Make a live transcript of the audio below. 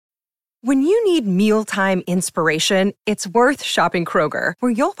When you need mealtime inspiration, it's worth shopping Kroger,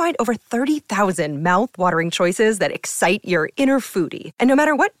 where you'll find over 30,000 mouth-watering choices that excite your inner foodie. And no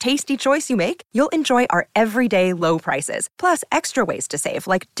matter what tasty choice you make, you'll enjoy our everyday low prices, plus extra ways to save,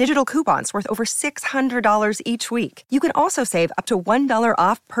 like digital coupons worth over $600 each week. You can also save up to $1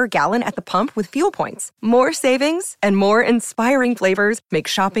 off per gallon at the pump with fuel points. More savings and more inspiring flavors make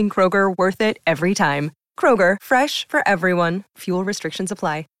shopping Kroger worth it every time. Kroger, fresh for everyone. Fuel restrictions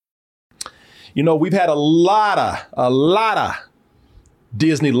apply. You know, we've had a lot of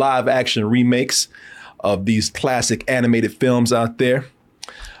Disney live action remakes of these classic animated films out there.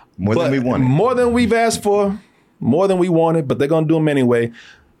 More than we wanted. More than we've asked for, more than we wanted, but they're going to do them anyway.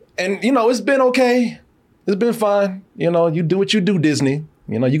 And, you know, it's been okay. It's been fine. You know, you do what you do, Disney.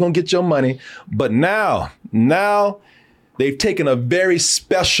 You know, you're going to get your money. But now they've taken a very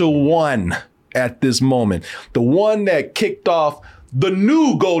special one at this moment. The one that kicked off the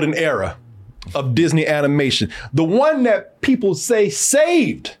new golden era of Disney animation. The one that people say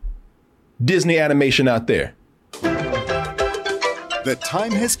saved Disney animation out there. The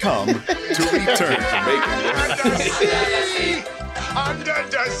time has come to return.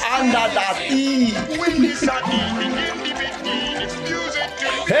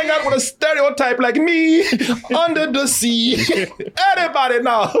 Hang out with a stereotype like me under the sea. Everybody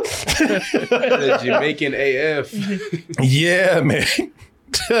know. The Jamaican AF. Yeah, man.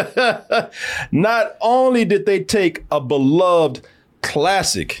 Not only did they take a beloved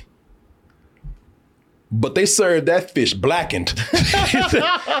classic, but they served that fish blackened.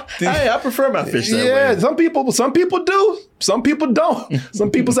 Hey, I prefer my fish that way. Yeah, some people do. Some people don't.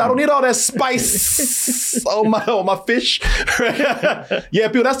 Some people say, I don't need all that spice on my fish. Yeah,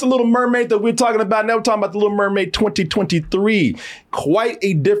 people, that's the Little Mermaid that we're talking about. Now we're talking about the Little Mermaid 2023. Quite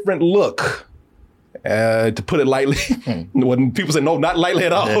a different look. To put it lightly, when people say no, not lightly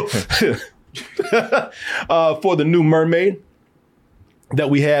at all, for the new mermaid that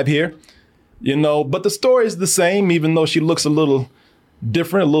we have here, you know, but the story is the same, even though she looks a little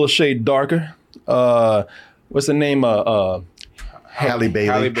different, a little shade darker. What's the name? Halle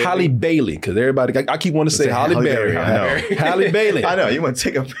Bailey. Halle Bailey, because everybody, I keep wanting to say Halle Berry. I know. Halle Bailey. I know. You want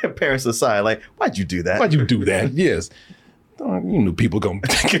to take a parents aside. Like, why'd you do that? Why'd you do that? Yes. You knew people going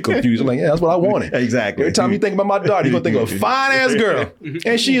to get confused. I'm like, yeah, that's what I wanted. Exactly. Every time you think about my daughter, you're going to think of a fine-ass girl.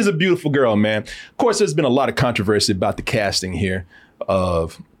 And she is a beautiful girl, man. Of course, there's been a lot of controversy about the casting here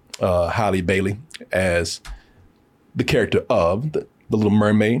of Halle Bailey as the character of the Little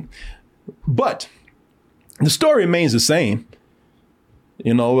Mermaid. But the story remains the same.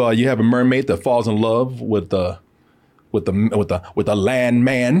 You know, you have a mermaid that falls in love with a land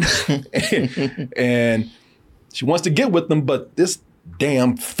man. And she wants to get with them, but this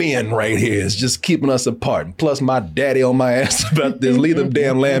damn fin right here is just keeping us apart. And plus, my daddy on my ass about this. Leave them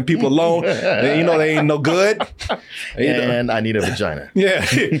damn land people alone. And you know they ain't no good. And I need a vagina. Yeah.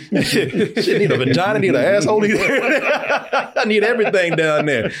 She need a vagina, need an asshole. I need everything down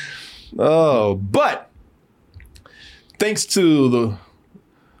there. Oh, but thanks to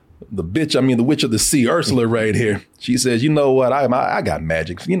the witch of the sea, Ursula right here. She says, you know what, I got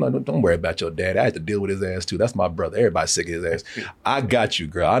magic. You know, don't worry about your dad. I had to deal with his ass too. That's my brother. Everybody's sick of his ass. I got you,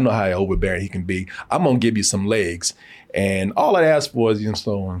 girl. I know how overbearing he can be. I'm going to give you some legs. And all I asked for is, you know,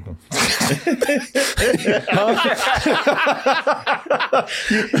 so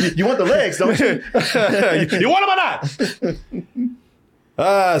you want the legs, don't you? You want them or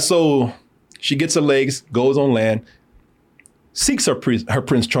not? So she gets her legs, goes on land, seeks her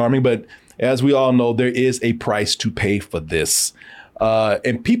Prince Charming, but as we all know, there is a price to pay for this.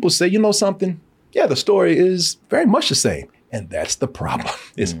 And people say, you know something? Yeah, the story is very much the same. And that's the problem.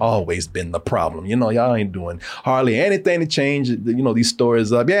 It's always been the problem. You know, y'all ain't doing hardly anything to change, you know, these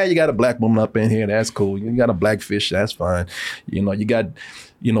stories up. Yeah, you got a black woman up in here. That's cool. You got a black fish. That's fine. You know, you got,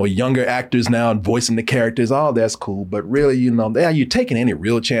 you know, younger actors now voicing the characters. All that's cool. But really, you know, are you taking any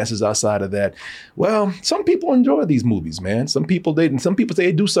real chances outside of that? Well, some people enjoy these movies, man. Some people say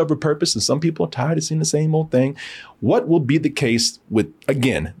they do serve a purpose, and some people are tired of seeing the same old thing. What will be the case with,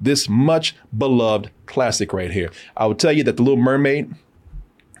 again, this much beloved classic right here? I will tell you that The Little Mermaid,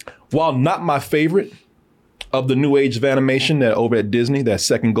 while not my favorite of the new age of animation that over at Disney, that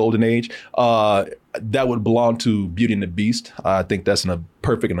second golden age, that would belong to Beauty and the Beast. I think that's a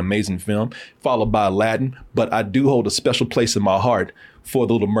perfect and amazing film, followed by Aladdin. But I do hold a special place in my heart for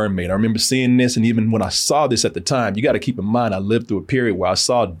The Little Mermaid. I remember seeing this, and even when I saw this at the time, you got to keep in mind, I lived through a period where I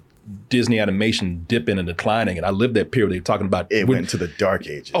saw Disney animation dipping and declining, and I lived that period. They were talking about It went to the dark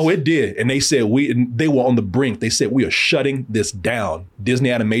ages. Oh, it did. And they said they were on the brink. They said, we are shutting this down.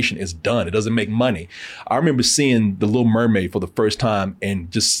 Disney animation is done. It doesn't make money. I remember seeing The Little Mermaid for the first time,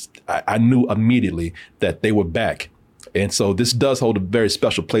 and I knew immediately that they were back. And so this does hold a very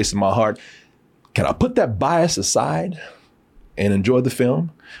special place in my heart. Can I put that bias aside and enjoy the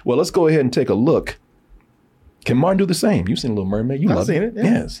film? Well, let's go ahead and take a look. Can Martin do the same? You've seen Little Mermaid. I've seen it. Yeah.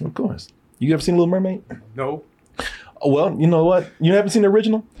 Yes, of course. You ever seen Little Mermaid? No. Well, you know what? You haven't seen the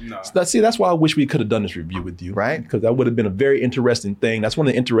original? No. So that's why I wish we could have done this review with you. Right. Because that would have been a very interesting thing. That's one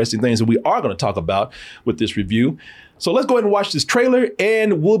of the interesting things that we are going to talk about with this review. So let's go ahead and watch this trailer,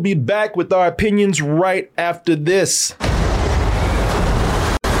 and we'll be back with our opinions right after this.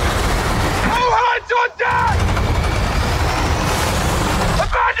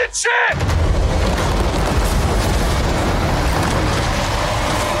 Abandon ship!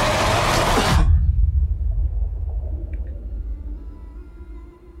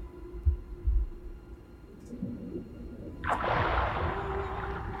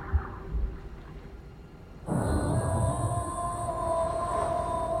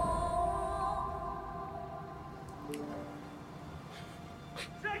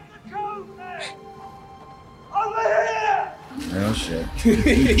 Oh, shit.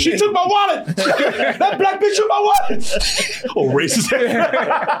 She took my wallet! That black bitch took my wallet! Oh, racist.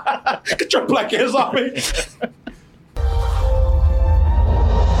 Get your black ass off me!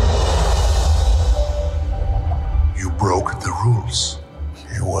 You broke the rules.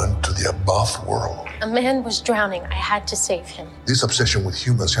 You went to the above world. A man was drowning. I had to save him. This obsession with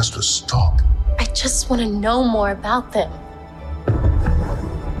humans has to stop. I just want to know more about them.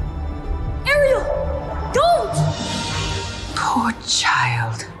 Ariel, don't! Poor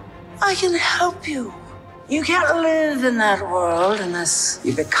child. I can help you. You can't live in that world unless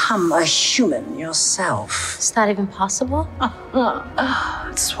you become a human yourself. Is that even possible?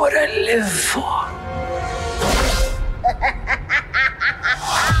 It's what I live for.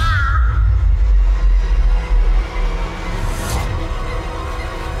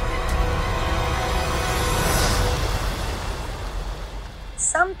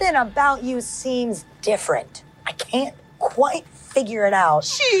 Something about you seems different. I can't quite figure it out.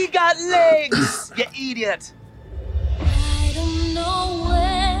 She got legs, you idiot. I don't know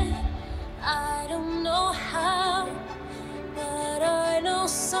when, I don't know how, but I know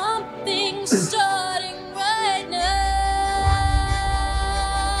something's starting right now.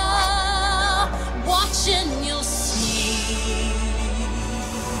 Watching, you'll see.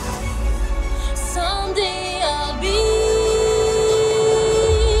 Someday I'll be.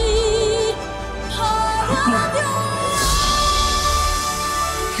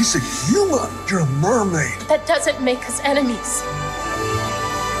 He's a human. You're a mermaid. That doesn't make us enemies.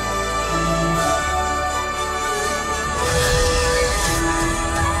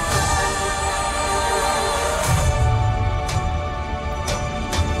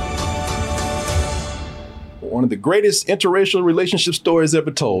 One of the greatest interracial relationship stories ever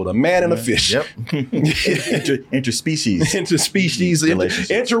told. A man and a fish. Yep. Interspecies. Interspecies.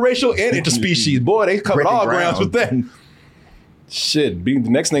 Relationships. Interracial and interspecies. Boy, they covered Breaking all grounds with that. Shit, the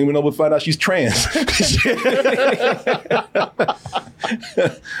next thing we know, we'll find out she's trans.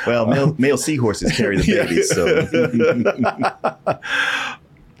 Well, male seahorses carry the babies, so.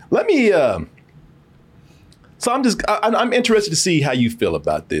 Let me, so I'm interested to see how you feel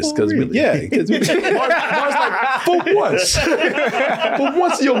about this. Because, really? Mark's like, for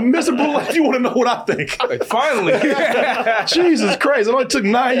once in your miserable life, you want to know what I think. Like, finally. Jesus Christ, it only took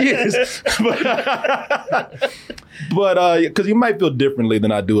 9 years. But because you might feel differently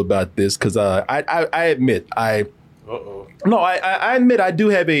than I do about this, because I admit I admit I do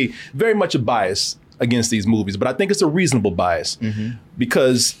have very much a bias against these movies, but I think it's a reasonable bias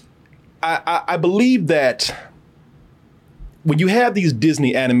because I believe that when you have these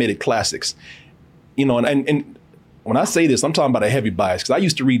Disney animated classics, you know, and when I say this, I'm talking about a heavy bias because I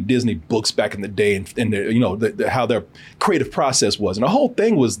used to read Disney books back in the day, and you know how their creative process was, and the whole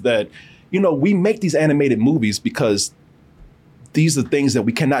thing was that, you know, we make these animated movies because these are things that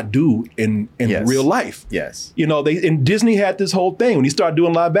we cannot do in real life. Yes. You know, and Disney had this whole thing. When he started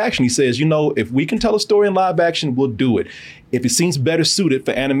doing live action, he says, you know, if we can tell a story in live action, we'll do it. If it seems better suited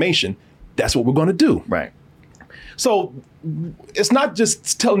for animation, that's what we're going to do. Right. So it's not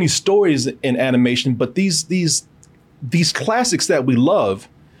just telling these stories in animation, but these classics that we love,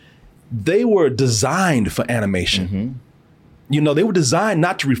 they were designed for animation. You know, they were designed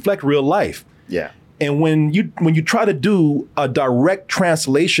not to reflect real life. Yeah. And when you try to do a direct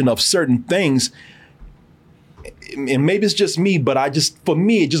translation of certain things, and maybe it's just me, but for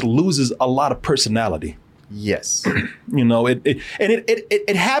me, it just loses a lot of personality. Yes.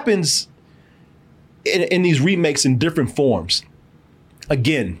 It happens in these remakes in different forms.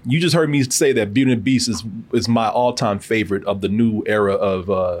 Again, you just heard me say that Beauty and the Beast is my all-time favorite of the new era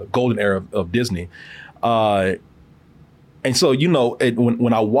of golden era of Disney. And so,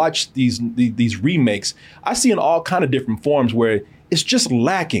 when I watch these remakes, I see in all kind of different forms where it's just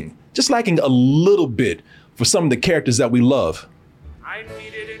lacking a little bit for some of the characters that we love. I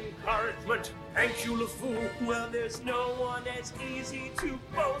needed encouragement. Thank you, LeFou. Well, there's no one as easy to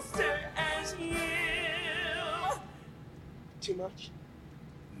bolster as you. Too much?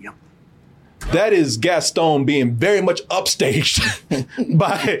 Yep. That is Gaston being very much upstaged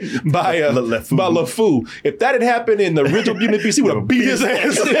by LeFou. If that had happened in the original Beauty and the Beast, he would have beat his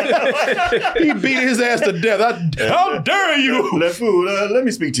ass. He beat his ass to death. How dare you? LeFou, let me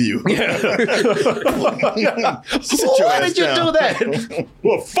speak to you. Yeah. Why did you do that?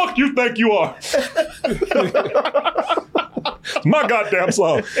 Well, fuck you think you are. My goddamn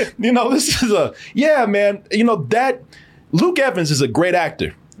song. This is man. That Luke Evans is a great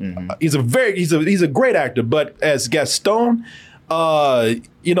actor. Mm-hmm. He's a great actor, but as Gaston,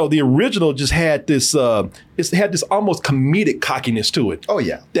 the original just had this almost comedic cockiness to it. Oh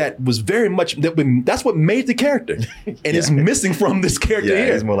yeah, that was very much that's what made the character, and it's missing from this character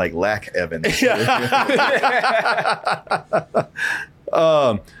here. It's more like Lack Evans.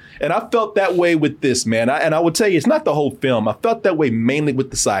 And I felt that way with this, man. And I would tell you, it's not the whole film. I felt that way mainly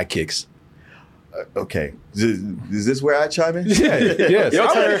with the sidekicks. Okay, is this where I chime in? Yeah, yes. Your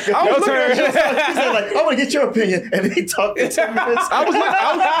turn. He said, like, I want to get your opinion, and he talked for 10 minutes. I was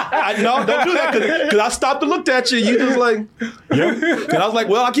like, no, don't do that, because I stopped and looked at you. You just like, yeah. And I was like,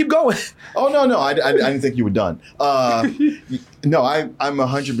 well, I'll keep going. Oh no, I didn't think you were done. No, I'm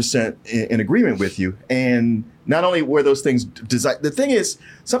 100% in agreement with you. And not only were those things designed, the thing is,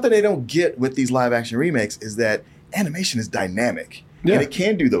 something they don't get with these live action remakes is that animation is dynamic, and it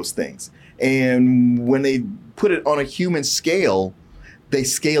can do those things. And when they put it on a human scale, they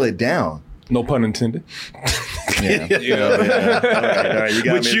scale it down. No pun intended. Yeah. All right.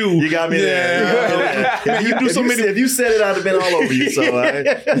 You got me there. If you said it, I'd have been all over you. So you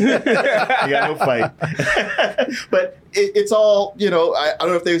got no fight. But it's all, I don't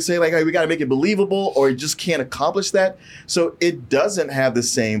know if they would say like, hey, we got to make it believable, or it just can't accomplish that. So it doesn't have the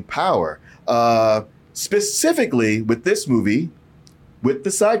same power. Specifically with this movie, with the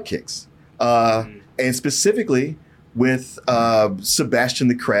sidekicks. And specifically with Sebastian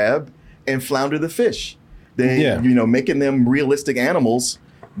the Crab and Flounder the Fish. They, making them realistic animals,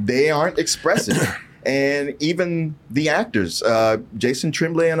 they aren't expressive. And even the actors, Jason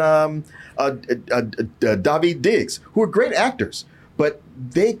Tremblay and Daveed Diggs, who are great actors, but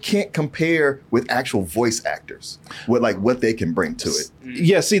they can't compare with actual voice actors, with like what they can bring to it.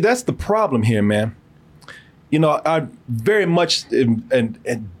 Yeah, see, that's the problem here, man. I very much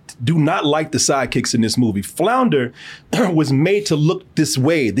and do not like the sidekicks in this movie. Flounder was made to look this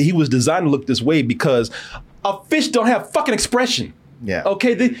way. He was designed to look this way because a fish don't have fucking expression. Yeah.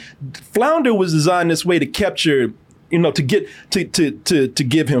 Okay. Flounder was designed this way to capture, to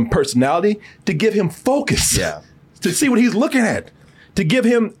give him personality, to give him focus. Yeah. To see what he's looking at, to give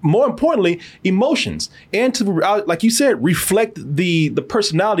him, more importantly, emotions, and to, like you said, reflect the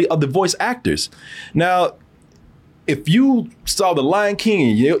personality of the voice actors. Now, if you saw The Lion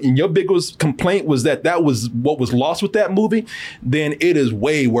King and your biggest complaint was that was what was lost with that movie, then it is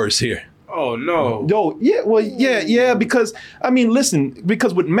way worse here. Oh, no. No, yeah, well, yeah, because,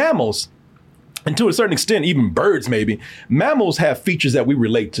 because with mammals, and to a certain extent, even birds maybe, mammals have features that we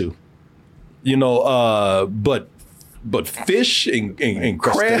relate to, but fish and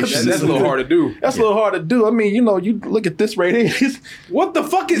crabs. That's a little hard to do. That's a little hard to do. You look at this right here. What the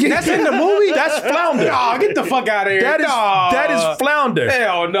fuck is that's in the movie? That's Flounder. Nah, get the fuck out of here. That is Flounder.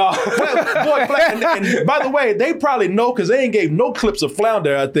 Hell no. And by the way, they probably know because they ain't gave no clips of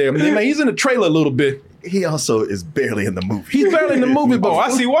Flounder out there. He's in the trailer a little bit. He also is barely in the movie. He's barely in the movie. But I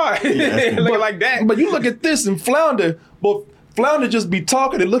see why. Looking like that. But you look at this and Flounder, Flounder just be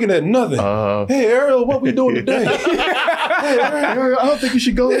talking and looking at nothing. Hey, Ariel, what we doing today? Hey, Ariel, I don't think you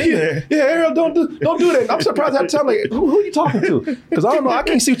should go in there. Yeah, Ariel, don't do that. I'm surprised I tell like, who are you talking to? Because I don't know. I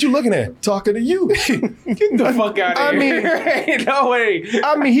can't see what you're looking at. Talking to you. Get the fuck out of here. No way.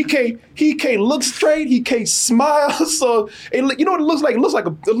 He can't look straight. He can't smile. So you know what it looks like? It looks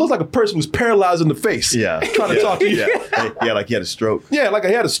like a person who's paralyzed in the face. Yeah. Trying to talk to you. Yeah, like he had a stroke. Yeah, like I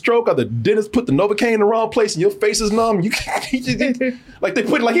had a stroke, or the dentist put the Novocaine in the wrong place and your face is numb. You like they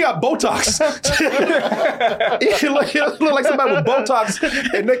put, like he got Botox. He look like somebody with Botox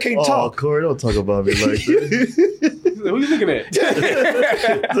and they can't talk. Corey, don't talk about me like that. Who you looking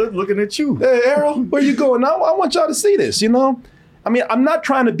at? Looking at you. Hey, Errol, where you going? I want y'all to see this, you know? I mean, I'm not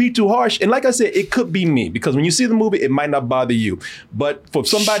trying to be too harsh. And like I said, it could be me because when you see the movie, it might not bother you. But for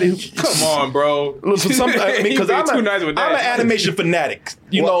somebody who... Come on, bro. Because I'm an animation fanatic.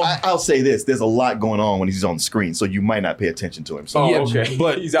 You know, I'll say this. There's a lot going on when he's on the screen, so you might not pay attention to him. So okay.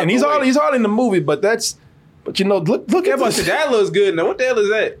 But he's hardly in the movie, but you know, look at this. That looks good. Now, what the hell is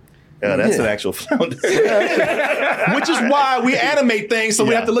that? Yeah, that's an actual flounder. Which is why we animate things, so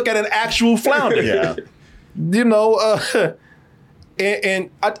we have to look at an actual flounder. Yeah. You know, and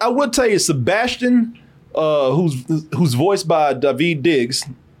I would tell you, Sebastian, who's voiced by David Diggs,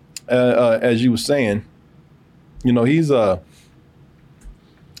 as you were saying, you know, he's Flounder.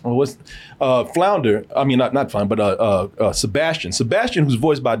 I mean, not Flounder, but Sebastian. Sebastian, who's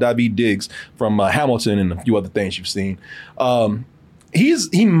voiced by David Diggs from Hamilton and a few other things you've seen.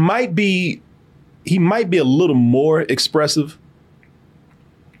 He might be a little more expressive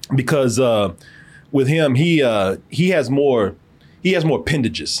because with him he has more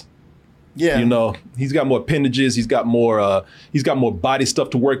appendages. Yeah, you know, he's got more appendages. He's got more body stuff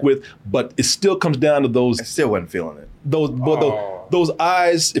to work with. But it still comes down to those. I still wasn't feeling it. Those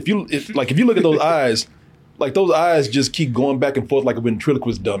eyes. If you look at those eyes. Like those eyes just keep going back and forth like a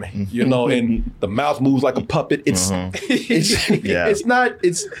ventriloquist dummy, you know, and the mouth moves like a puppet. It's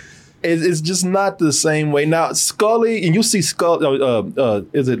just not the same way. Now Scully, and you'll see Scully.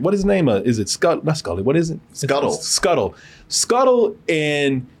 What is his name? Is it Scuttle? Not Scully. What is it? Scuttle. Scuttle,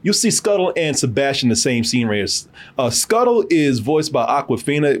 and you'll see Scuttle and Sebastian in the same scene right here. Scuttle is voiced by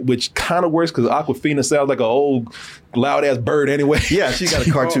Awkwafina, which kind of works because Awkwafina sounds like an old loud ass bird anyway. Yeah, she got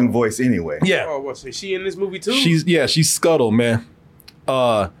a cartoon voice anyway. Yeah. Oh, what? So is she in this movie too? She's Scuttle, man.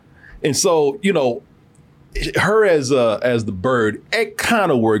 And so, you know, her as the bird, it kind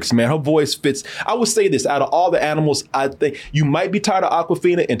of works, man. Her voice fits. I would say this: out of all the animals, I think you might be tired of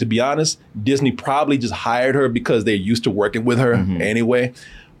Awkwafina, and to be honest, Disney probably just hired her because they're used to working with her anyway.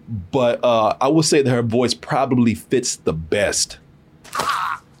 But I would say that her voice probably fits the best.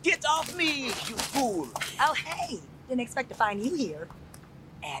 Get off me, you fool! Oh, hey, didn't expect to find you here.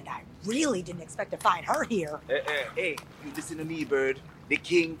 And I really didn't expect to find her here. Hey, you listen to me, bird. The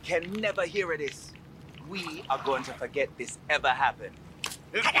king can never hear of this. We are going to forget this ever happened.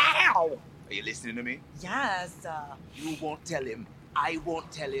 Ow! Are you listening to me? Yes, You won't tell him, I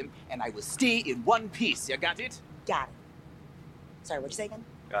won't tell him, and I will stay in one piece. You got it? Got it. Sorry, what'd you say again?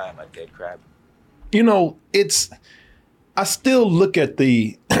 I'm a dead crab. You know, I still look at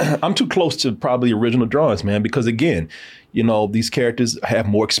I'm too close to probably original drawings, man, because again, you know, these characters have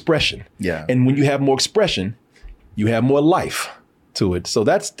more expression. Yeah. And when you have more expression, you have more life to it. So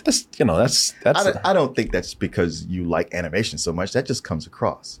that's I don't think that's because you like animation so much. That just comes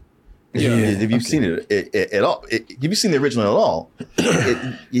across. Yeah. If you've seen it at all, if you've seen the original at all,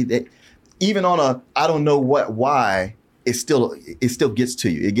 even on a I don't know why, it still gets to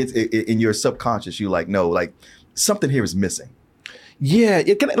you. It gets in your subconscious. You like, no, like something here is missing. Yeah.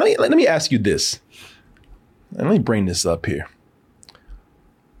 Let me ask you this. And let me bring this up here.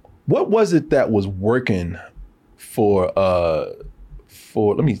 What was it that was working for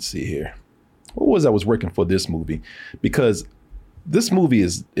let me see here. What was that was working for this movie? Because this movie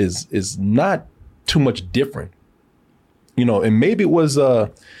is not too much different. You know, and maybe it was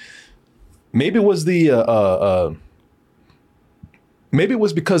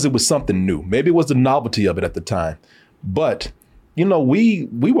because it was something new. Maybe it was the novelty of it at the time. But, you know, we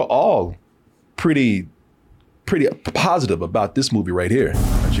were all pretty positive about this movie right here.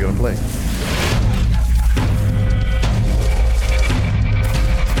 What you gonna play?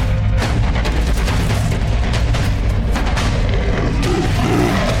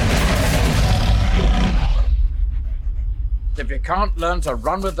 If you can't learn to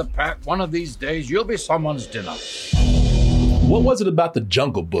run with the pack, one of these days you'll be someone's dinner. What was it about the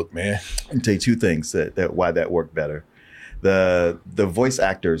Jungle Book, man? I can tell you two things that why that worked better. The voice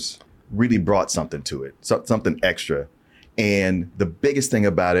actors really brought something to it, something extra. And the biggest thing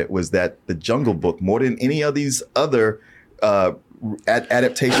about it was that the Jungle Book, more than any of these other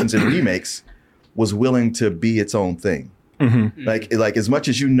adaptations and remakes, was willing to be its own thing. Mm-hmm. Like as much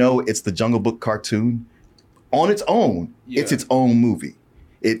as you know it's the Jungle Book cartoon, on its own, it's its own movie.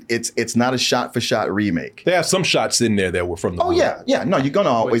 It's not a shot for shot remake. They have some shots in there that were from the movie. Yeah. No, you're gonna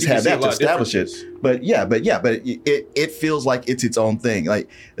always have that to establish it. But it feels like it's its own thing. Like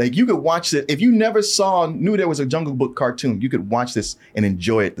you could watch it if you never knew there was a Jungle Book cartoon. You could watch this and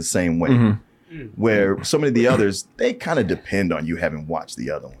enjoy it the same way. Mm-hmm. where so many of the others, they kind of depend on you having watched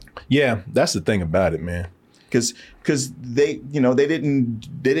the other one. Yeah, that's the thing about it, man. Because they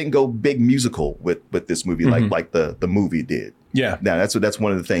didn't go big musical with this movie like the movie did. Yeah. Now that's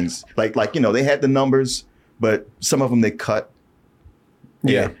one of the things. Like they had the numbers, but some of them they cut.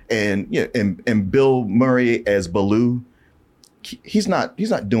 Yeah. And Bill Murray as Baloo, he's not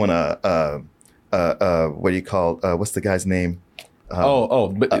doing a what do you call what's the guy's name?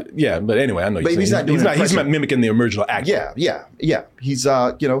 But anyway, I know. But he's not mimicking the original actor. Yeah. He's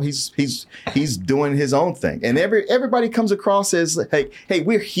he's doing his own thing, and everybody comes across as hey,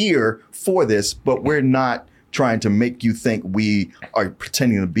 we're here for this, but we're not trying to make you think we are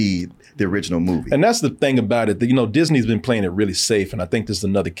pretending to be the original movie. And that's the thing about it. Disney's been playing it really safe, and I think this is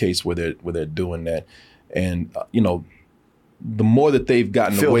another case where they're doing that. And the more that they've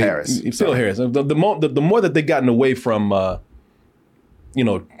gotten Phil away, Harris. Phil Harris, the more that they've gotten away from.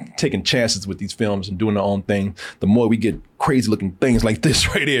 Taking chances with these films and doing their own thing, the more we get crazy looking things like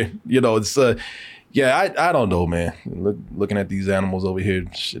this right here. It's I don't know, man. Looking at these animals over here,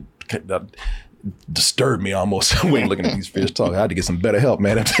 shit, that disturbed me almost. When looking at these fish talk, I had to get some better help,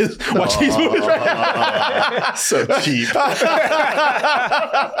 man. Watch these movies. So cheap.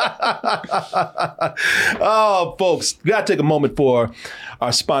 Oh, folks, we gotta take a moment for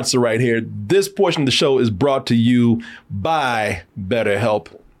our sponsor right here. This portion of the show is brought to you by BetterHelp.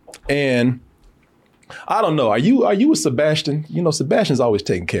 And I don't know, are you with Sebastian? Sebastian's always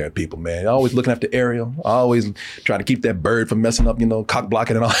taking care of people, man. Always looking after Ariel. Always trying to keep that bird from messing up, cock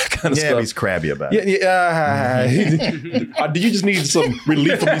blocking and all that kind of stuff. Yeah, he's crabby about it. Do you just need some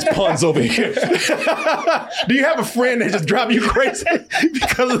relief from these puns over here? Do you have a friend that just drives you crazy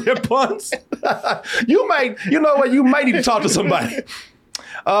because of their puns? You might need to talk to somebody.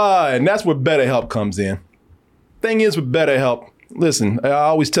 And that's where BetterHelp comes in. Thing is with BetterHelp, listen, I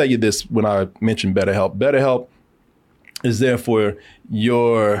always tell you this when I mention BetterHelp. BetterHelp is there for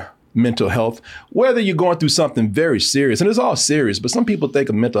your mental health, whether you're going through something very serious, and it's all serious, but some people think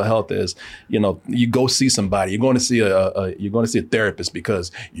of mental health as, you go see somebody, you're going to see a therapist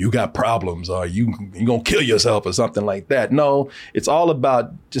because you got problems, or you're going to kill yourself or something like that. No, it's all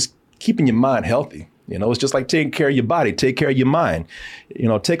about just keeping your mind healthy. It's just like taking care of your body, take care of your mind.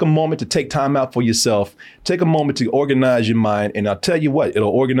 Take a moment to take time out for yourself. Take a moment to organize your mind. And I'll tell you what, it'll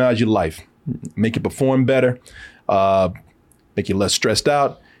organize your life, make you perform better, make you less stressed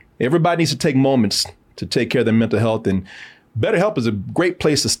out. Everybody needs to take moments to take care of their mental health. And BetterHelp is a great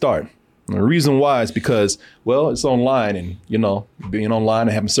place to start. And the reason why is because, it's online. And, being online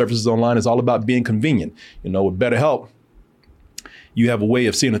and having services online is all about being convenient. With BetterHelp, you have a way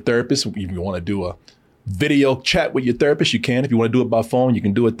of seeing a therapist. If you want to do a video chat with your therapist, you can. If you want to do it by phone, you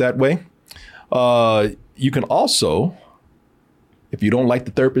can do it that way. You can also, if you don't like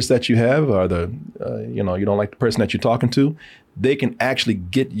the therapist that you have, or you don't like the person that you're talking to, they can actually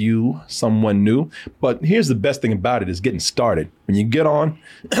get you someone new. But here's the best thing about it is getting started. When you get on,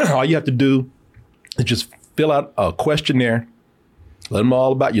 all you have to do is just fill out a questionnaire. Let them know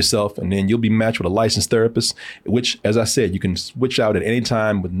all about yourself, and then you'll be matched with a licensed therapist, which, as I said, you can switch out at any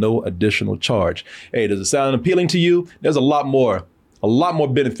time with no additional charge. Hey, does it sound appealing to you? There's a lot more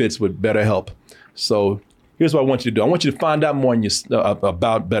benefits with BetterHelp. So here's what I want you to do. I want you to find out more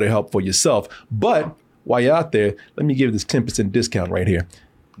about BetterHelp for yourself. But while you're out there, let me give you this 10% discount right here.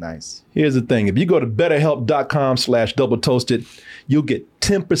 Nice. Here's the thing. If you go to betterhelp.com/doubletoasted, you'll get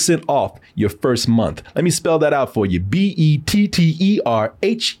 10% off your first month. Let me spell that out for you.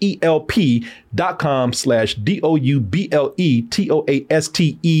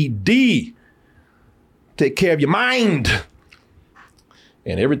 BetterHelp.com/DOUBLETOASTED. Take care of your mind,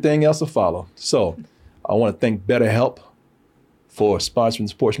 and everything else will follow. So I want to thank BetterHelp for sponsoring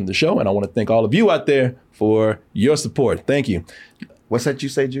this portion of the show, and I want to thank all of you out there for your support. Thank you. What's that you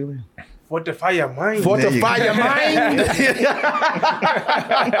say, Julie? Fortify your mind. Fortify your mind.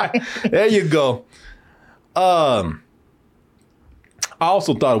 There you go. I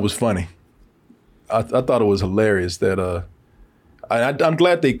also thought it was funny. I thought it was hilarious that I'm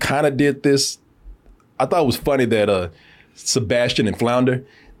glad they kind of did this. I thought it was funny that Sebastian and Flounder,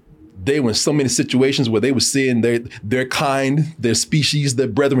 they were in so many situations where they were seeing their kind, their species, their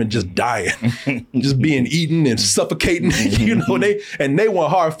brethren just dying, just being eaten and suffocating, they weren't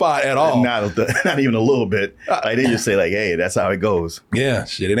horrified at all. Not even a little bit. Like they just say hey, that's how it goes. Yeah,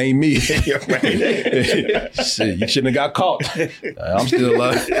 shit, it ain't me. Shit, you shouldn't have got caught. I'm still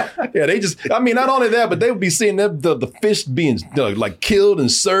alive. Yeah, not only that, but they would be seeing the fish being killed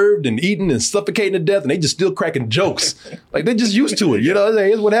and served and eaten and suffocating to death, and they just still cracking jokes. Like they're just used to it.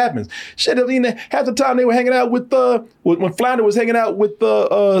 Here's what happens. Shit, I mean, half the time they were hanging out with when Flounder was hanging out with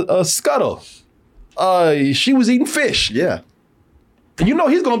Scuttle. She was eating fish. Yeah. And you know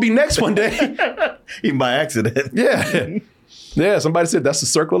he's gonna be next one day. Even by accident. Yeah. Yeah, somebody said that's the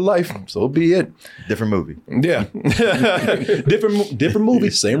circle of life. So be it. Different movie. Yeah. different movie,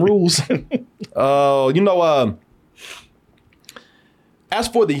 same rules. As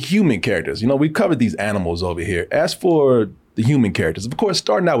for the human characters, we've covered these animals over here. As for the human characters, of course,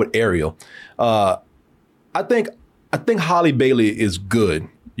 starting out with Ariel, I think Halle Bailey is good.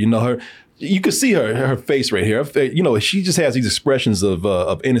 You can see her face right here. She just has these expressions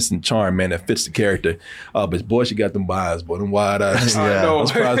of innocent charm, man, that fits the character. But boy, she got them eyes, boy, them wide eyes. Yeah.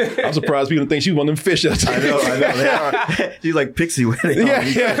 I'm surprised people think she's one of them fish. I know. They are. She's like Pixie when they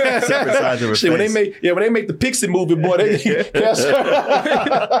separate sides of her face. When they make the Pixie movie, boy, they cast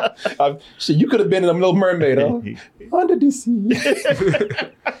her. You could have been in a Little Mermaid, huh? Under the sea.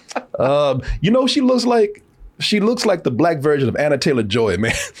 She looks like the black version of Anna Taylor-Joy,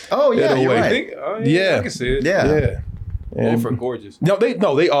 man. Oh yeah, you're right. Yeah, I can see it. Yeah. Both are gorgeous.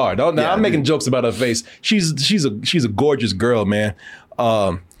 They are. I'm making jokes about her face. She's a gorgeous girl, man.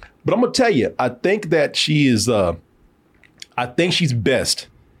 But I'm gonna tell you, I think that she is. I think she's best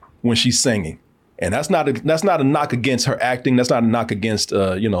when she's singing, and that's not a knock against her acting. That's not a knock against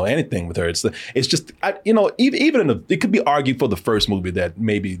anything with her. It's just even it could be argued for the first movie that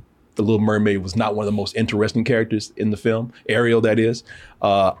maybe The Little Mermaid was not one of the most interesting characters in the film. Ariel, that is.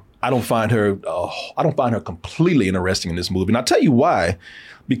 I don't find her completely interesting in this movie. And I'll tell you why.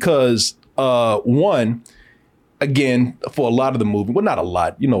 Because one, again, for a lot of the movie, well, not a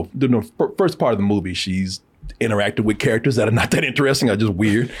lot, the first part of the movie, she's interacted with characters that are not that interesting, are just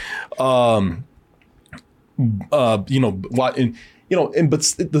weird. But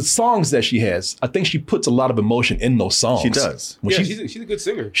the songs that she has, I think she puts a lot of emotion in those songs. She does. She's a good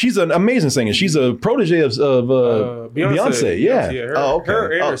singer. She's an amazing singer. She's a protege of Beyonce. Yeah.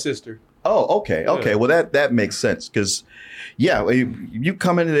 Her and her sister. Oh, okay. Yeah. Okay. Well, that makes sense because, you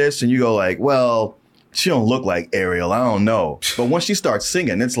come into this and you go like, well, she don't look like Ariel. I don't know. But once she starts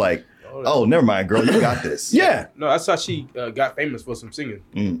singing, it's like, oh, never mind, girl. You got this. Yeah. No, that's how she got famous for some singing.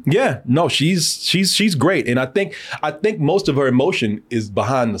 Mm. Yeah. No, she's great, and I think most of her emotion is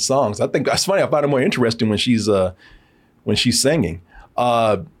behind the songs. I think that's funny. I find it more interesting when she's singing.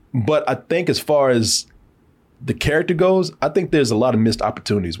 But I think as far as the character goes, I think there's a lot of missed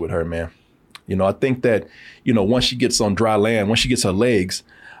opportunities with her, man. I think that once she gets on dry land, once she gets her legs,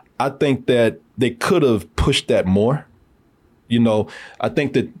 I think that they could have pushed that more. I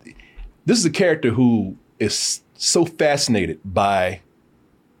think that this is a character who is so fascinated by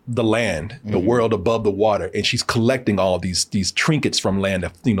the land, the world above the water, and she's collecting all these trinkets from land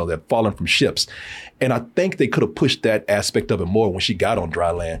that that fallen from ships. And I think they could have pushed that aspect of it more when she got on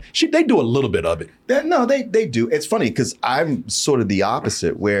dry land. They do a little bit of it. They do. It's funny because I'm sort of the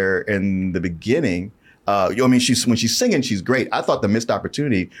opposite. Where in the beginning, when she's singing, she's great. I thought the missed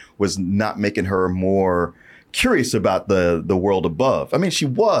opportunity was not making her more curious about the world above. I mean, she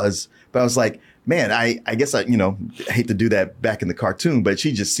was, but I was like, man, I guess I hate to do that back in the cartoon, but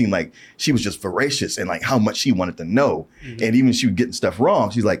she just seemed like she was just voracious and like how much she wanted to know. Mm-hmm. And even she was getting stuff wrong.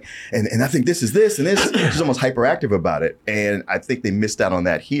 She's like, and I think this is this and this. She's almost hyperactive about it. And I think they missed out on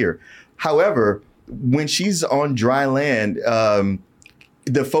that here. However, when she's on dry land,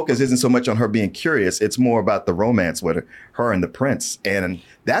 the focus isn't so much on her being curious. It's more about the romance with her and the prince. And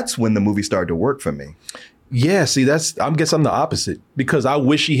that's when the movie started to work for me. Yeah, see, I guess I'm the opposite because I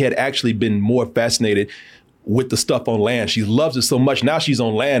wish she had actually been more fascinated with the stuff on land. She loves it so much. Now she's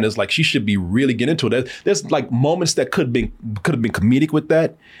on land. It's like she should be really getting into it. There's like moments that could have been comedic with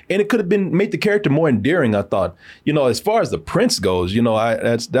that, and it could have been made the character more endearing. I thought, as far as the prince goes,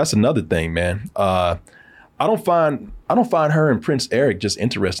 that's another thing, man. I don't find her and Prince Eric just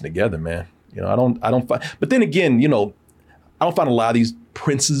interesting together, man. I don't find. But then again, I don't find a lot of these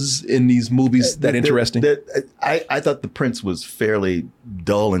princes in these movies that interesting. I thought the prince was fairly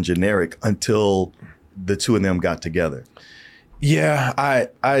dull and generic until the two of them got together. Yeah,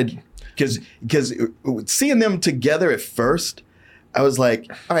 because seeing them together at first, I was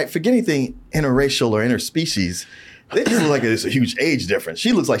like, all right, forget anything interracial or interspecies. They just look like there's a huge age difference.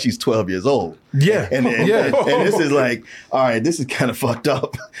 She looks like she's 12 years old. Yeah. And this is like, all right, this is kind of fucked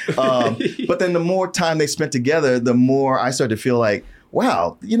up. But then the more time they spent together, the more I started to feel like,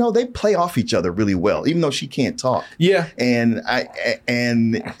 wow, they play off each other really well, even though she can't talk. Yeah. And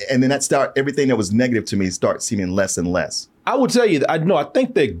then everything that was negative to me starts seeming less and less. I will tell you that I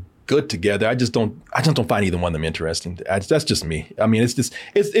think they're good together. I just don't find either one of them interesting. That's just me. I mean,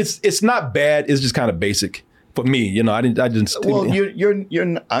 it's not bad. It's just kind of basic. For me, you know, I didn't. Well,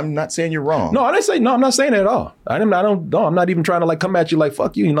 you're. I'm not saying you're wrong. No, I didn't say. No, I'm not saying that at all. I'm not even trying to like come at you like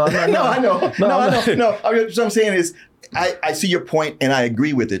fuck you. You know. I'm not, no, I know. No, I know. No, what I'm saying is, I see your point and I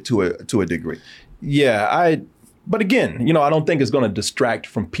agree with it to a degree. Yeah, But again, you know, I don't think it's going to distract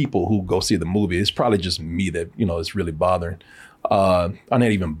from people who go see the movie. It's probably just me that, you know, it's really bothering. I'm not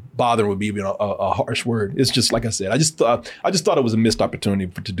even bothering would be even a harsh word. It's just like I said. I just thought it was a missed opportunity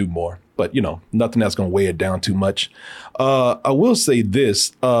to do more. But you know, nothing that's going to weigh it down too much. I will say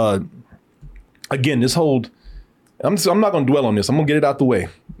this. Again, this whole. I'm not going to dwell on this. I'm going to get it out the way.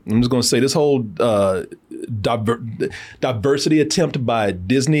 I'm just going to say this whole diversity attempt by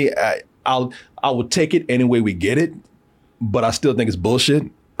Disney. I will take it any way we get it, but I still think it's bullshit.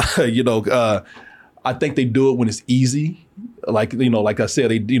 You know, I think they do it when it's easy. Like, you know, like I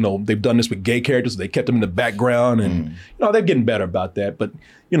said, they've done this with gay characters. They kept them in the background and, you know, they're getting better about that. But,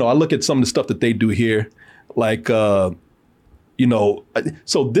 you know, I look at some of the stuff that they do here, like, you know,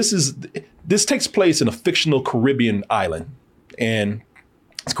 so this takes place in a fictional Caribbean island. And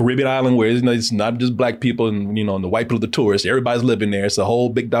it's a Caribbean island where, you know, it's not just black people and, you know, and the white people, the tourists, everybody's living there. It's a whole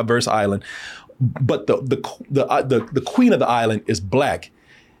big diverse island. But the queen of the island is black.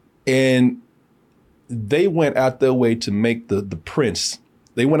 And they went out their way to make the prince.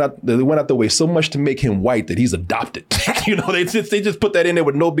 They went out their way so much to make him white that he's adopted. You know, they just put that in there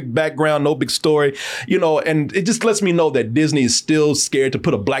with no big background, no big story. You know, and it just lets me know that Disney is still scared to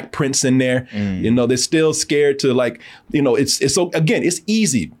put a black prince in there. You know, they're still scared to, like, you know, it's so again, it's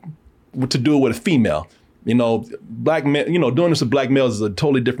easy to do it with a female. You know, black men, you know, doing this with black males is a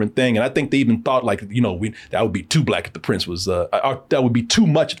totally different thing. And I think they even thought, like, you know, that would be too black if the prince was, that would be too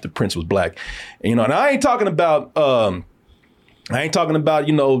much if the prince was black. And, you know, and I ain't talking about,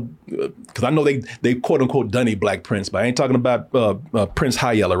 you know, because I know they quote unquote done a black prince, but I ain't talking about Prince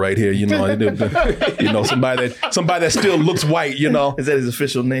High Yellow right here. You know, you know, somebody that still looks white. You know, is that his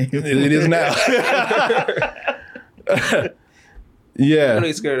official name? It is now. Yeah, I'm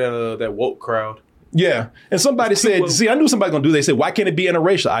really scared of that woke crowd. Yeah. And somebody said, see, I knew somebody gonna do. They said, why can't it be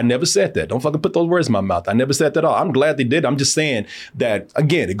interracial? I never said that. Don't fucking put those words in my mouth. I never said that at all. I'm glad they did. I'm just saying that,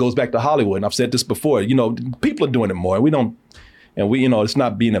 again, it goes back to Hollywood. And I've said this before, you know, people are doing it more. We, you know, it's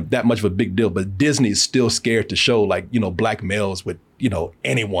not being that much of a big deal, but Disney is still scared to show, like, you know, black males with, you know,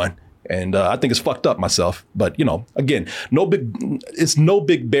 anyone. And I think it's fucked up myself. But, you know, again, it's no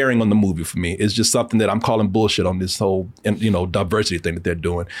big bearing on the movie for me. It's just something that I'm calling bullshit on this whole, you know, diversity thing that they're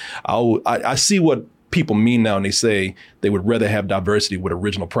doing. I see what people mean now, and they say they would rather have diversity with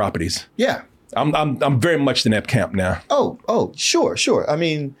original properties. Yeah. I'm very much in that camp now. Oh, sure. I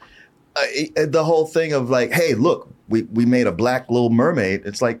mean, the whole thing of like, hey, look, we made a black Little Mermaid.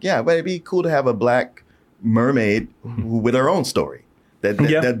 It's like, yeah, but it'd be cool to have a black mermaid with her own story.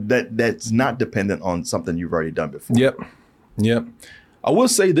 That's not dependent on something you've already done before. Yep. I will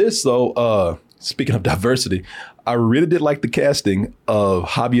say this though, speaking of diversity, I really did like the casting of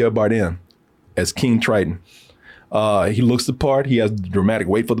Javier Bardem as King Triton. He looks the part. He has the dramatic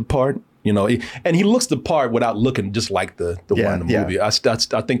weight for the part. You know, and he looks the part without looking just like the one in the movie. I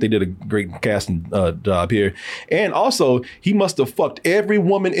think they did a great casting job here. And also, he must have fucked every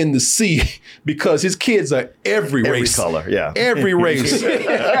woman in the sea because his kids are every race. Every color, yeah. Every race.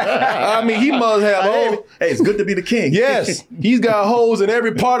 I mean, he must have... Hey, it's good to be the king. Yes. He's got holes in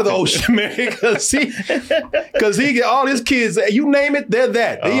every part of the ocean, man. Because he get all his kids, you name it, they're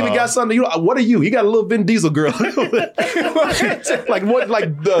that. They even got something, you know, what are you? He got a little Vin Diesel girl. Like what,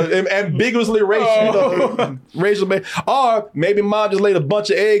 like the... ambiguously racial, you know, racial man. Or maybe mom just laid a bunch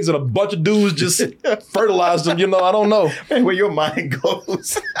of eggs and a bunch of dudes just fertilized them, you know, I don't know. Man, where your mind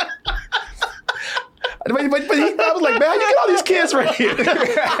goes. But I was like, man, how you get all these kids right here?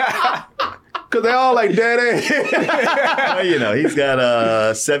 Because they all like, daddy. Well, you know, he's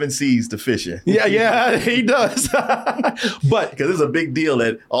got 7 seas to fish in. Yeah, he does. But because it's a big deal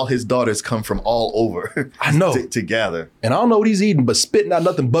that all his daughters come from all over. I know. To gather. And I don't know what he's eating, but spitting out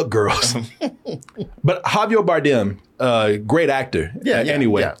nothing but girls. But Javier Bardem, great actor.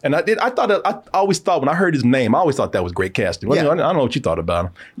 Anyway. Yeah. And I always thought when I heard his name, I always thought that was great casting. I don't know what you thought about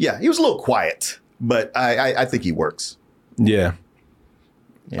him. Yeah, he was a little quiet, but I think he works. Yeah.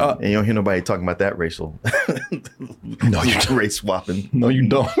 Yeah, and you don't hear nobody talking about that racial no, you don't. Race swapping. No, you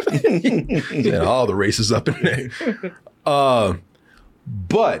don't. Yeah, all the races up in there.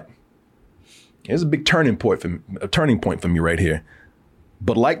 But here's a big turning point for me right here.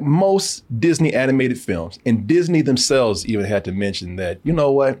 But like most Disney animated films, and Disney themselves even had to mention that, you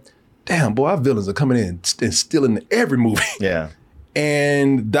know what? Damn, boy, our villains are coming in and stealing every movie. Yeah.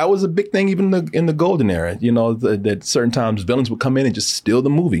 And that was a big thing even in the golden era, you know, that certain times villains would come in and just steal the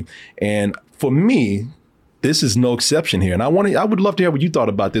movie. And for me, this is no exception here. And I would love to hear what you thought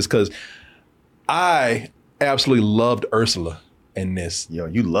about this, because I absolutely loved Ursula in this. Yo,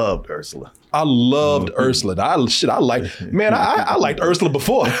 you loved Ursula. I loved Ursula. I liked Ursula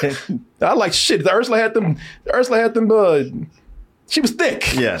before. I like shit. Ursula had them. She was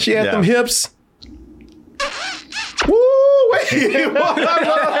thick. Yeah, she had them hips. Woo! Wait.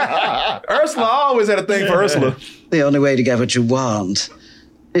 Ursula always had a thing for Ursula. The only way to get what you want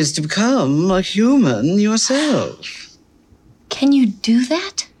is to become a human yourself. Can you do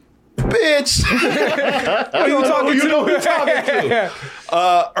that? Bitch! Who you talking to? You know who you're talking to.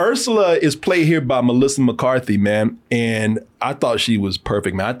 Ursula is played here by Melissa McCarthy, man, and I thought she was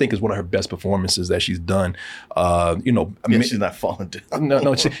perfect, man. I think it's one of her best performances that she's done. She's not falling down.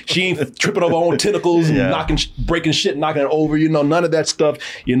 No, she ain't tripping over her own tentacles and breaking shit, knocking it over. None of that stuff.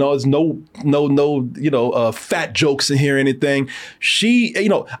 There's no fat jokes in here or anything.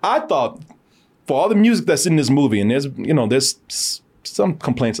 I thought for all the music that's in this movie, and there's some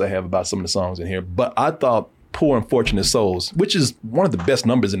complaints I have about some of the songs in here, but I thought Poor Unfortunate Souls, which is one of the best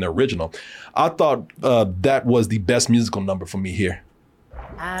numbers in the original, I thought that was the best musical number for me here.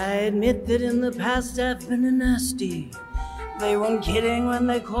 I admit that in the past I've been a nasty. They weren't kidding when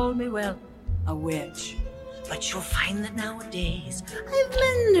they called me, well, a witch. But you'll find that nowadays I've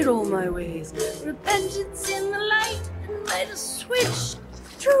mended all my ways. Repentance in the light and made a switch.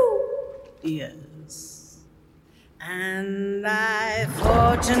 True. Yes. And I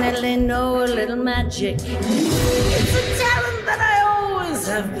fortunately know a little magic. It's a talent that I always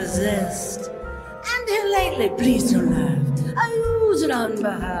have possessed. And here lately, please don't laugh, I use it on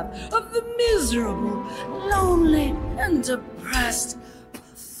behalf of the miserable, lonely, and depressed,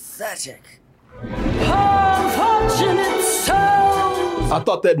 pathetic, unfortunate souls. I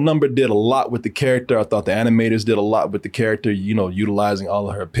thought that number did a lot with the character. I thought the animators did a lot with the character, utilizing all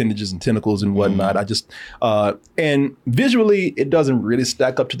of her appendages and tentacles and whatnot. And visually, it doesn't really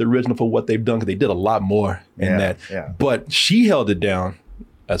stack up to the original for what they've done, because they did a lot more in that. Yeah. But she held it down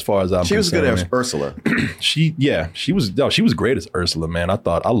as far as I'm concerned. She was good as Ursula. She was great as Ursula, man. I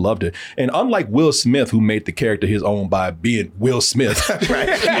loved it. And unlike Will Smith, who made the character his own by being Will Smith,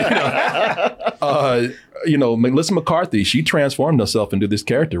 Melissa McCarthy, she transformed herself into this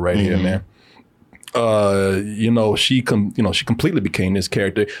character right here, man. She completely became this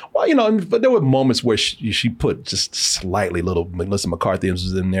character. Well, but there were moments where she put just slightly little Melissa McCarthy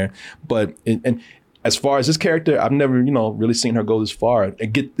in there. But and as far as this character, I've never, really seen her go this far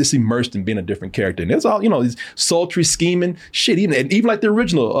and get this immersed in being a different character. And it's all, these sultry, scheming shit. Even like the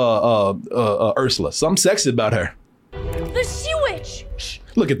original Ursula, something sexy about her. The sea witch.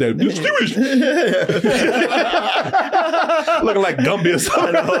 Look at that. The sea witch. Looking like Gumby or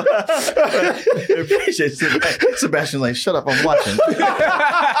something. I appreciate Sebastian's like, shut up, I'm watching.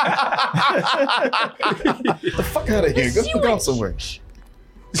 Get the fuck out of here. Go somewhere.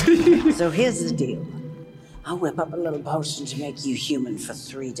 So here's the deal. I'll whip up a little potion to make you human for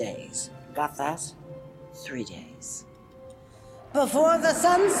 3 days. Got that? 3 days. Before the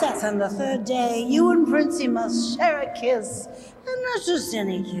sun sets on the 3rd day, you and Princey must share a kiss. And not just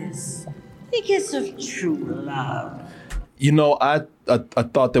any kiss. The kiss of true love. I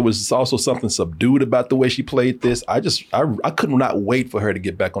thought there was also something subdued about the way she played this. I could not wait for her to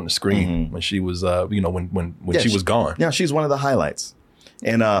get back on the screen when she was, when she was gone. Yeah, she's one of the highlights.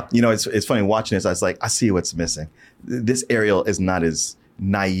 And, it's funny watching this. I was like, I see what's missing. This Ariel is not as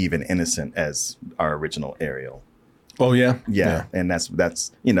naive and innocent as our original Ariel. Oh, yeah? Yeah. And that's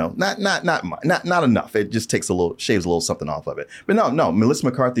not enough. It just shaves a little something off of it. But no, Melissa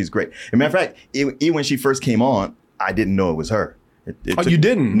McCarthy's great. As a matter of fact, even when she first came on, I didn't know it was her. You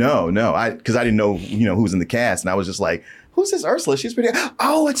didn't? No. Because I didn't know, who was in the cast. And I was just like, who's this Ursula? She's pretty,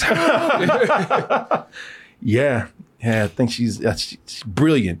 oh, it's her. Yeah, I think she's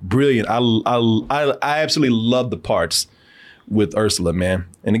brilliant. I absolutely love the parts with Ursula, man.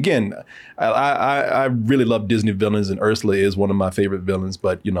 And again, I really love Disney villains, and Ursula is one of my favorite villains.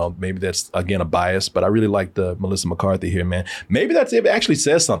 But maybe that's again a bias. But I really like the Melissa McCarthy here, man. Maybe it actually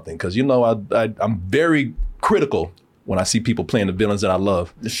says something, because I'm very critical when I see people playing the villains that I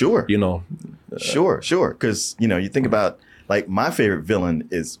love. Sure. Sure. Because you think about, like, my favorite villain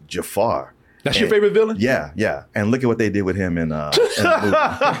is Jafar. That's your favorite villain? Yeah. And look at what they did with him in the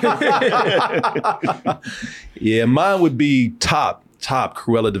movie. Yeah, mine would be top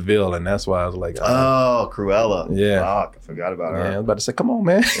Cruella de Vil, and that's why I was like, oh, Cruella. Yeah. Fuck, I forgot about her. Yeah, I was about to say, come on,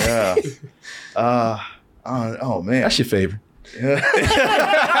 man. Yeah. Oh, man. That's your favorite.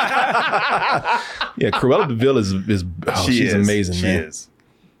 Yeah, Cruella de Vil is she's amazing, man. She is.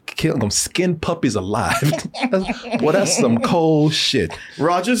 gonna skin puppies alive. Well, that's some cold shit.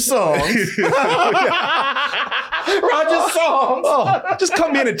 Roger's songs. Roger's songs. Oh, just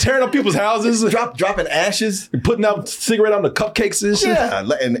come in and tearing up people's houses. Dropping ashes. Putting out cigarette on the cupcakes and shit. Yeah,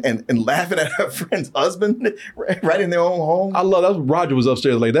 and laughing at her friend's husband right in their own home. I love that. Roger was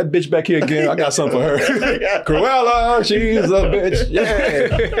upstairs like, that bitch back here again. I got something for her. Cruella, she's a bitch.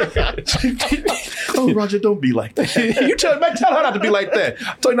 Yeah. Oh, Roger, don't be like that. You tell her not to be like that.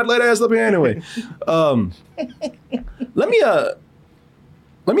 I told you not to lay that ass up here anyway.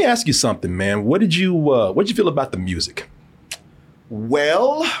 Let me ask you something, man. What did you feel about the music?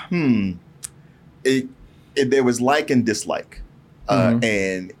 Well, there was like and dislike,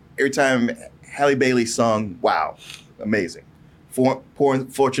 and every time Halle Bailey sung, wow, amazing. Poor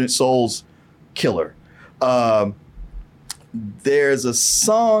Unfortunate Souls, killer. There's a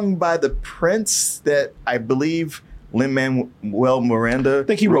song by the Prince that I believe Lin-Manuel Miranda. I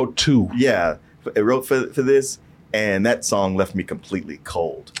think he wrote 2. Yeah, wrote for this, and that song left me completely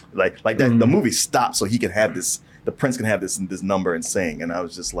cold. Like that, the movie stopped so he can have this. The Prince can have this number and sing, and I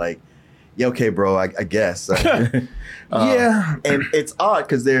was just like, yeah, okay, bro, I guess. Yeah, and it's odd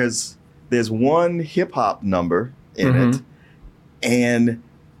because there's one hip hop number in it, and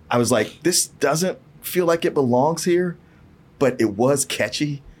I was like, this doesn't feel like it belongs here, but it was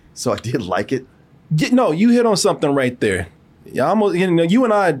catchy, so I did like it. No, you hit on something right there. Yeah, almost. You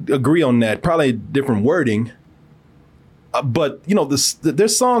and I agree on that. Probably different wording, but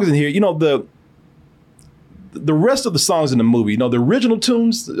there's songs in here. The rest of the songs in the movie, the original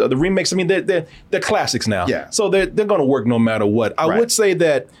tunes, the remakes. I mean, they're classics now. Yeah. So they're going to work no matter what. I would say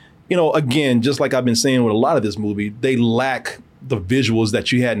that, again, just like I've been saying with a lot of this movie, they lack the visuals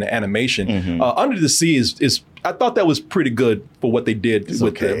that you had in the animation. Under the Sea is I thought that was pretty good for what they did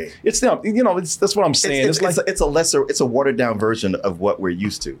with them. It's that's what I'm saying. It's a watered down version of what we're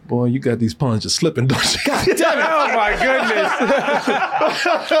used to. Boy, you got these puns just slipping, don't you? God damn it! Oh my goodness!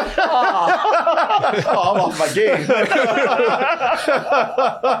 I'm off my game.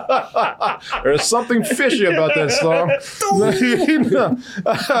 There's something fishy about that song.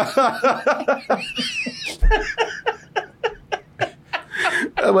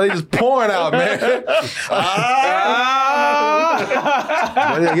 They just pouring out, man.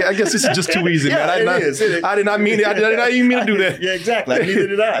 I guess this is just too easy, man. I did not mean it. I did not even mean to do that. Yeah, exactly. Neither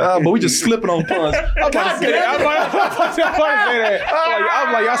did I. But we just slipping on puns. I was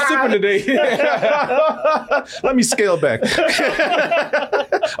like, y'all sipping today. Let me scale back.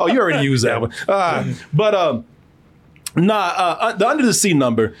 Oh, you already used that one. The Under the Sea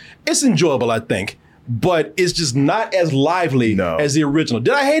number, it's enjoyable, I think. But it's just not as lively as the original.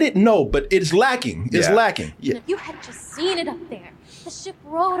 Did I hate it? No, but it's lacking. It's lacking. Yeah. If you had just seen it up there, the ship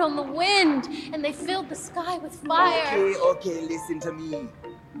rode on the wind, and they filled the sky with fire. Okay, listen to me.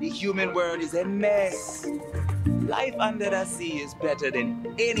 The human world is a mess. Life under the sea is better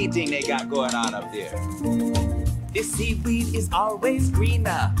than anything they got going on up there. The seaweed is always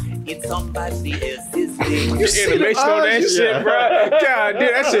greener in somebody else's lake. You animation on that shit, bro. God damn,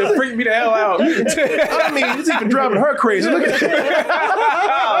 that shit freaked me the hell out. I mean, it's even driving her crazy. Look at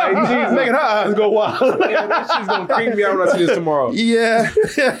that. Making her eyes go wild. Yeah, that shit's gonna creep me out when I see this tomorrow. Yeah.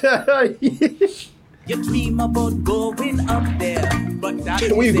 You dream about going up there, but that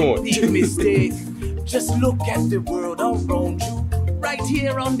is Where you a going? big mistake. Just look at the world around you. Right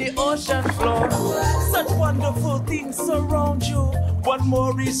here on the ocean floor. Such wonderful things surround you. What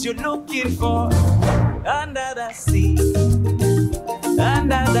more is you looking for? Under the sea.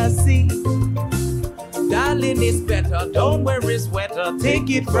 Under the sea. Darling, it's better. Don't worry, it's wetter. Take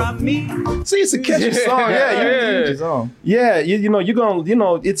it from me. See, it's a catchy song.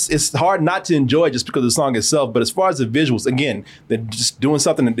 It's hard not to enjoy it just because of the song itself. But as far as the visuals, again, they're just doing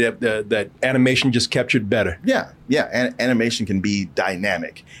something that animation just captured better. Yeah. Animation can be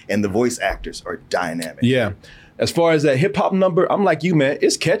dynamic, and the voice actors are dynamic. Yeah. As far as that hip hop number, I'm like you, man.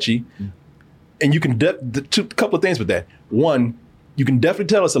 It's catchy, and you can a couple of things with that. One, you can definitely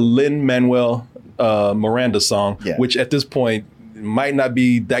tell it's a Lin-Manuel Miranda song, which at this point might not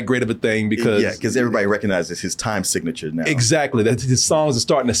be that great of a thing because everybody recognizes his time signature now. Exactly, that his songs are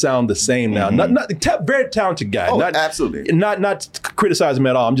starting to sound the same now. Very talented guy. Oh, absolutely. Not to criticize him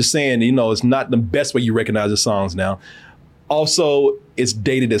at all. I'm just saying, it's not the best way you recognize his songs now. Also, it's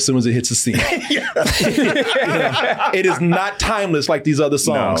dated as soon as it hits the sea. It is not timeless like these other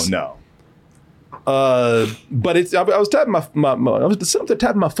songs. No. But it's. I was tapping I was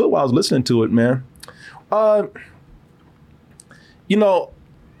tapping my foot while I was listening to it, man.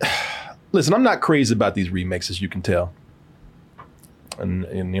 Listen, I'm not crazy about these remakes, as you can tell, and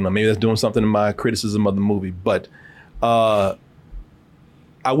maybe that's doing something in my criticism of the movie. But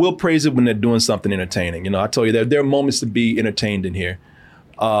I will praise it when they're doing something entertaining. You know, I told you there are moments to be entertained in here.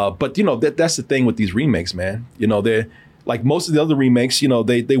 But you know, that's the thing with these remakes, man. You know, they're like most of the other remakes, you know,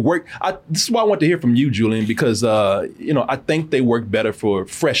 they work. This is why I want to hear from you, Julian, because you know, I think they work better for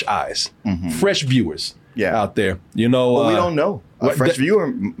fresh eyes, fresh viewers out there. You know, well, we don't know. A fresh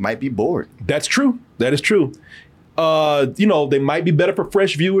viewer might be bored. That's true. That is true. You know, they might be better for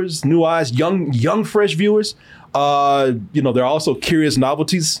fresh viewers, new eyes, young fresh viewers. You know, there are also curious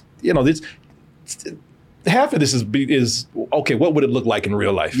novelties. You know, half of this is okay. What would it look like in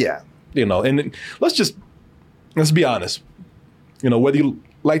real life? Yeah. You know, and let's be honest. You know, whether you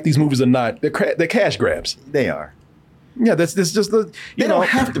like these movies or not, they're cash grabs. They are. Yeah, that's just the. They don't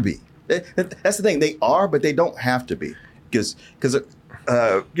have to be. That's the thing. They are, but they don't have to be because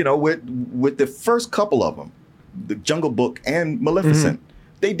you know, with the first couple of them, The Jungle Book and Maleficent,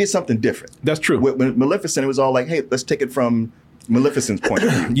 they did something different. That's true. With Maleficent, it was all like, hey, let's take it from Maleficent's point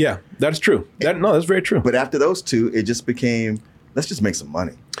of view. Yeah, that's true. That's very true. But after those two, it just became, let's just make some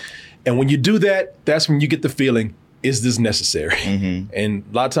money. And when you do that, that's when you get the feeling, is this necessary? And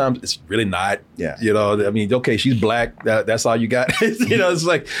a lot of times it's really not. Yeah. You know, I mean, okay, she's black. That's all you got. You know, it's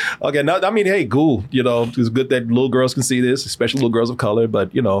like, okay, no, I mean, hey, cool. You know, it's good that little girls can see this, especially little girls of color.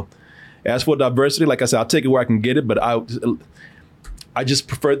 But, you know, as for diversity, like I said, I'll take it where I can get it. But I just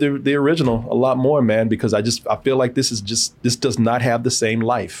prefer the original a lot more, man, because I feel like this does not have the same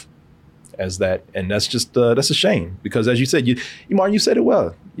life as that. And that's just, that's a shame because as you said, Martin, you said it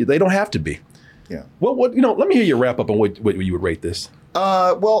well. They don't have to be. Yeah. What you know, let me hear your wrap up on what you would rate this.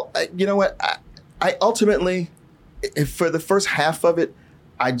 Well, you know what? I ultimately, for the first half of it,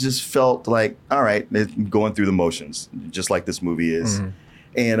 I just felt like, all right, going through the motions, just like this movie is.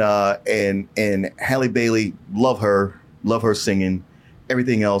 And Halle Bailey, love her singing,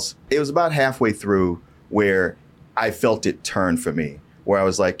 everything else. It was about halfway through where I felt it turn for me, where I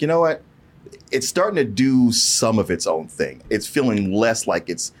was like, you know what? It's starting to do some of its own thing. It's feeling less like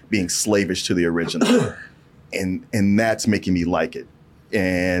it's being slavish to the original. and that's making me like it.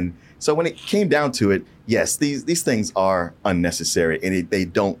 And so when it came down to it, yes, these things are unnecessary and they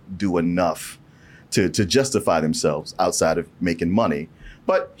don't do enough to justify themselves outside of making money.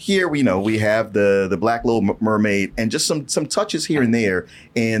 But here we have the Black Little Mermaid and just some touches here and there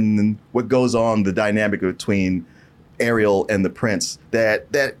in what goes on, the dynamic between Ariel and the prince that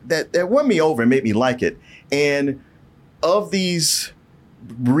won me over and made me like it. And of these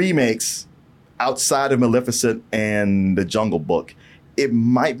remakes outside of Maleficent and The Jungle Book, it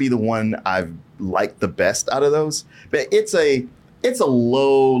might be the one I've liked the best out of those. But it's a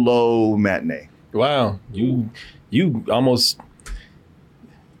low matinee. Wow, you almost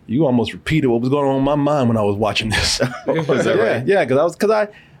repeated what was going on in my mind when I was watching this. Is that right? Yeah, because I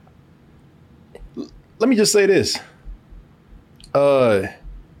let me just say this.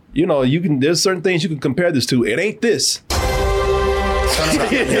 You know, there's certain things you can compare this to. It ain't this.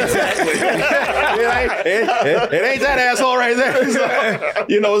 Exactly. it ain't that asshole right there. So,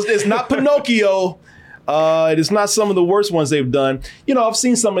 you know, it's not Pinocchio. It's not some of the worst ones they've done. You know, I've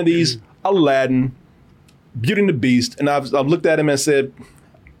seen some of these, Aladdin, Beauty and the Beast, and I've looked at him and said,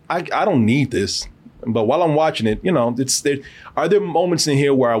 I don't need this. But while I'm watching it, you know, are there moments in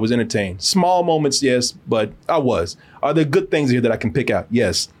here where I was entertained? Small moments, yes, but I was. Are there good things here that I can pick out?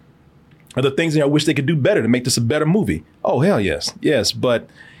 Yes. Are there things that I wish they could do better to make this a better movie? Oh, hell yes. Yes, but,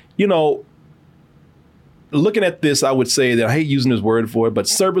 you know, looking at this, I would say that I hate using this word for it, but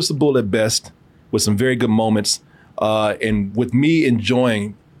serviceable at best with some very good moments. And with me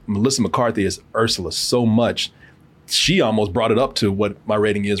enjoying Melissa McCarthy as Ursula so much, she almost brought it up to what my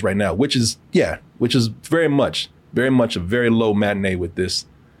rating is right now, which is very much a very low matinee with this.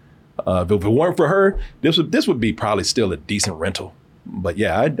 If it weren't for her, this would be probably still a decent rental. But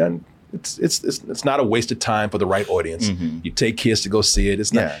yeah, it's not a waste of time for the right audience. You take kids to go see it.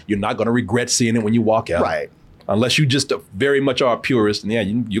 It's not you're not going to regret seeing it when you walk out. Right. Unless you just very much are a purist,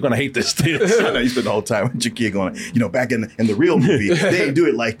 and you're going to hate this thing. I know you spend the whole time with your kid going, back in the real movie, they didn't do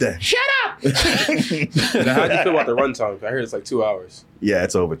it like that. Shut up! Now, how do you feel about the runtime? I heard it's like 2 hours. Yeah,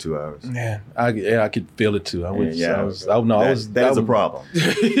 it's over 2 hours. Yeah, I could feel it too. That's a problem.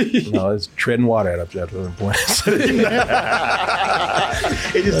 No, it's treading water at a certain point.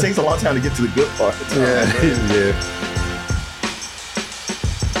 It just takes a long time to get to the good part. Yeah.